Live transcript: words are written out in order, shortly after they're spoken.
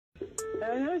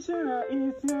Excuse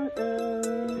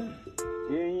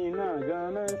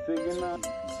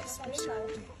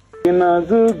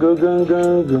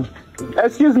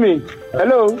me.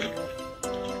 Hello.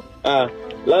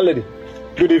 Landlady.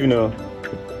 Good evening.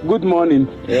 Good morning.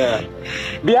 Yeah.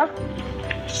 Bia,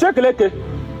 Shekeleke.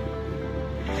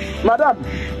 Madam.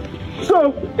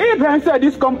 So, Abraham said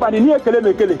this company near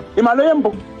Kelemekele.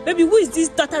 Baby, who is this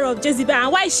daughter of Jezebel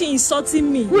and why is she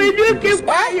insulting me? Will you keep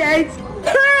quiet?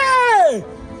 Hey!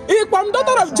 I'm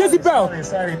daughter of Jezebel.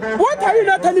 Sorry. What are you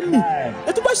not telling me?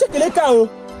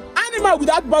 Animal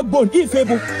without backbone, if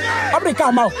able. Africa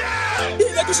mouth.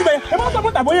 This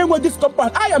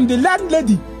company. I am the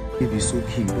landlady. It's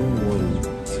okay, don't worry.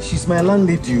 She's my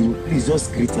landlady. Please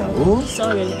just greet her. Oh?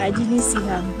 Sorry, I didn't see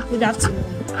her. Good afternoon.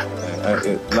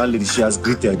 Landlady, she has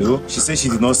greeted though. She said she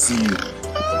did not see you.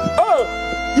 Oh,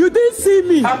 you didn't see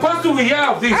me. Apostle, we hear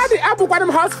of this. I the Abu Quantum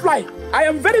house fly. I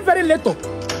am very, very little.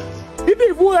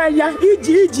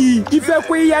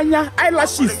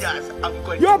 Eyelashes.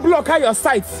 Your block are your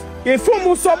sights. If you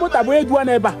move somewhat away, do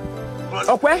neighbor.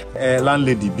 Okay?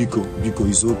 Landlady, Biko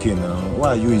is okay now. Why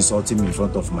are you insulting me in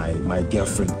front of my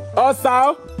girlfriend? Oh,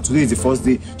 so? Today is the first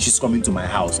day she's coming to my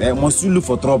house. Must you look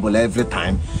for trouble every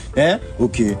time?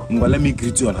 Okay, well, let me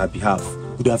greet you on her behalf.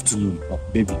 Good afternoon.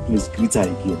 Baby, please greet her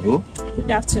again. Oh?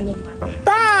 Good afternoon.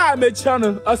 My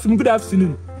channel. Awesome. Good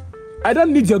afternoon. I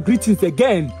don't need your greetings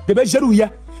again. The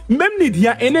Bejeruya. Mem need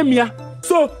your enemy.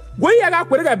 So, when you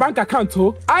have a bank account,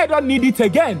 I don't need it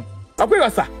again. Okay,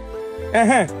 sir.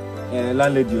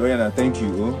 Landlady, thank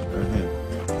you.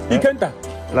 You can't.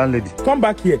 Landlady. Come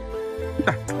back here.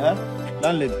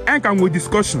 Landlady. And can we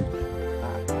discussion?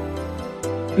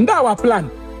 That's our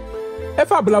plan.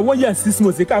 If I believe 1 year 6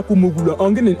 months, I can't come on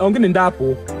that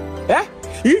apple.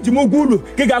 Ijimogulo,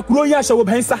 Giga Kuroya Shaw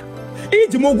Bensa.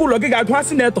 Ijimogulo, Giga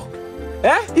Quasinato.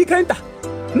 He can't.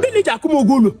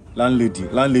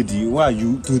 Landlady, why are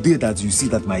you today that you see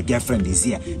that my girlfriend is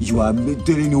here? You are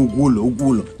telling you Golo.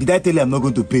 Did I tell you I'm not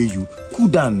going to pay you? Cool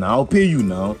down now, I'll pay you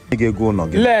now.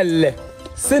 Lele,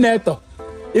 Senator.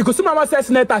 You could see Mama says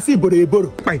Senator, see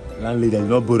Boro. Landlady, I will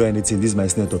not borrow anything. This is my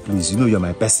senator, please. You know you're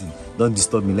my person. Don't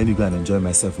disturb me. Let me go and enjoy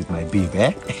myself with my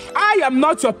babe, I am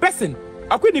not your person.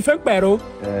 I couldn't defend Pero.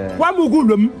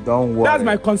 Don't worry. That's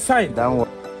my concern. Don't worry.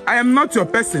 I am not your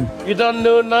person. You don't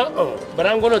know now, but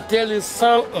I'm going to tell you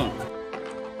something.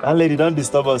 Landlady, don't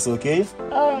disturb us, okay?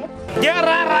 Get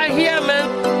right here, man.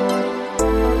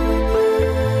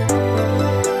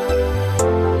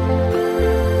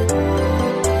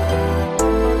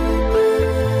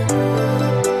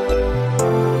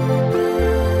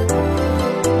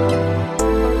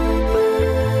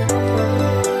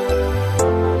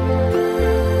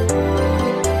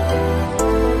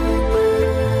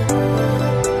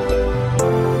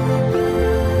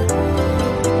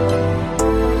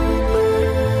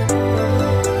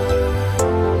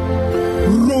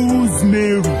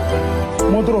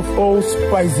 Mother of all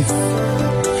spices.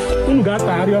 What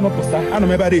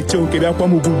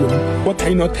are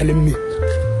you not telling me?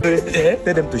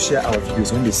 Tell them to share our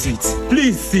videos when they see it.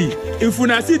 Please see. If you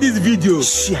not see this video,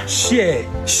 share,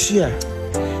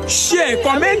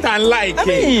 comment and like. I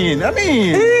mean.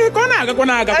 What are you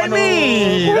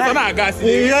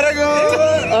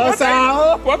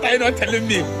not telling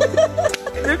me?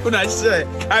 Share.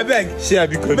 I beg. Share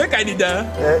because make I need that.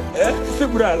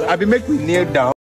 I be make we kneel down.